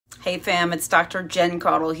Hey fam, it's Dr. Jen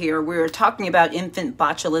Caudle here. We're talking about infant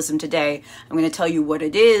botulism today. I'm going to tell you what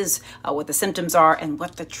it is, what the symptoms are, and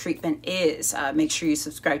what the treatment is. Make sure you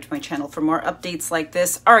subscribe to my channel for more updates like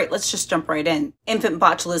this. All right, let's just jump right in. Infant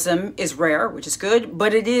botulism is rare, which is good,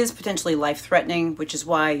 but it is potentially life-threatening, which is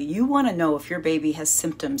why you want to know if your baby has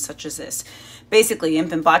symptoms such as this. Basically,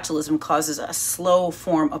 infant botulism causes a slow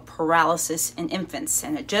form of paralysis in infants,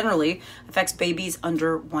 and it generally affects babies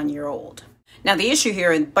under 1 year old. Now, the issue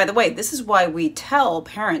here, and by the way, this is why we tell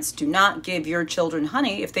parents do not give your children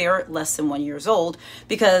honey if they are less than 1 year old,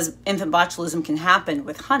 because infant botulism can happen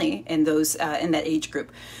with honey in those in that age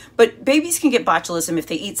group. But babies can get botulism if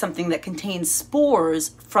they eat something that contains spores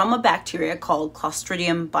from a bacteria called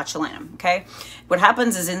Clostridium botulinum, okay? What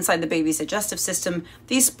happens is inside the baby's digestive system,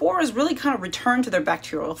 these spores really kind of return to their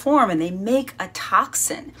bacterial form and they make a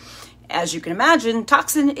toxin. As you can imagine,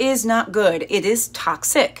 toxin is not good. It is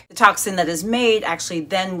toxic. The toxin that is made actually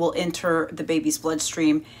then will enter the baby's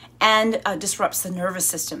bloodstream and disrupts the nervous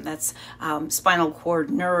system. That's spinal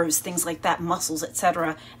cord, nerves, things like that, muscles,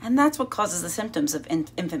 etc. And that's what causes the symptoms of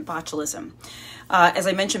infant botulism. As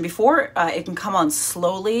I mentioned before, it can come on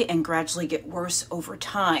slowly and gradually get worse over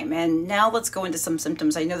time. And now let's go into some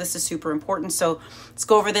symptoms. I know this is super important, so let's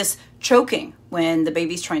go over this. Choking when the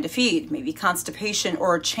baby's trying to feed, maybe constipation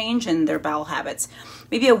or a change in their bowel habits,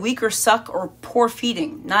 maybe a weaker suck or poor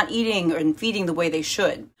feeding, not eating and feeding the way they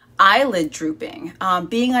should. Eyelid drooping,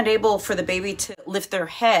 being unable for the baby to lift their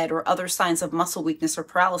head, or other signs of muscle weakness or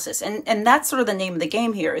paralysis. And that's sort of the name of the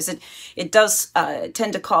game here, is it does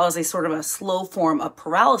tend to cause a sort of a slow form of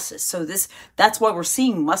paralysis. So that's why we're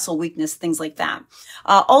seeing muscle weakness, things like that.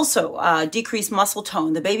 Also, decreased muscle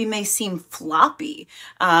tone. The baby may seem floppy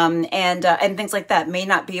and things like that, may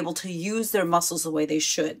not be able to use their muscles the way they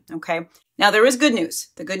should, okay? Now, there is good news.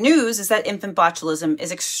 The good news is that infant botulism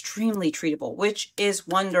is extremely treatable, which is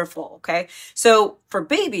wonderful, okay? So for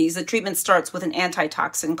babies, the treatment starts with an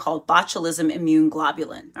antitoxin called botulism immune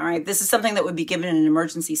globulin, all right? This is something that would be given in an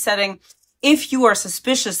emergency setting. If you are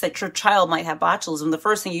suspicious that your child might have botulism, the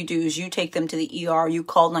first thing you do is you take them to the ER, you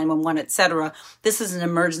call 911, etc. This is an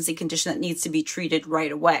emergency condition that needs to be treated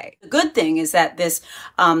right away. The good thing is that this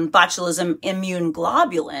botulism immune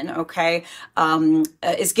globulin, okay,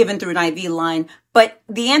 is given through an IV line, but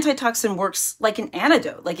the antitoxin works like an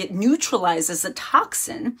antidote, like it neutralizes the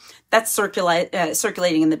toxin that's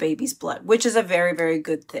circulating in the baby's blood, which is a very, very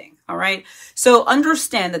good thing, all right? So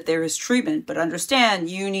understand that there is treatment, but understand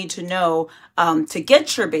you need to know to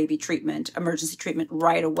get your baby treatment, emergency treatment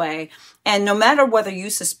right away. And no matter whether you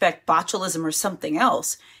suspect botulism or something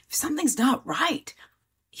else, if something's not right,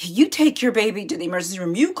 you take your baby to the emergency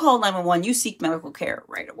room, you call 911, you seek medical care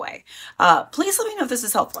right away. Please let me know if this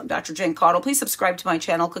is helpful. I'm Dr. Jen Caudle. Please subscribe to my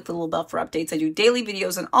channel. Click the little bell for updates. I do daily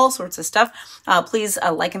videos and all sorts of stuff. Please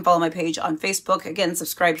like and follow my page on Facebook. Again,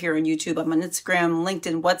 subscribe here on YouTube. I'm on Instagram,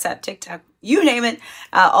 LinkedIn, WhatsApp, TikTok, you name it.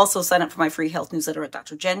 Also sign up for my free health newsletter at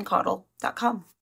drjencaudle.com.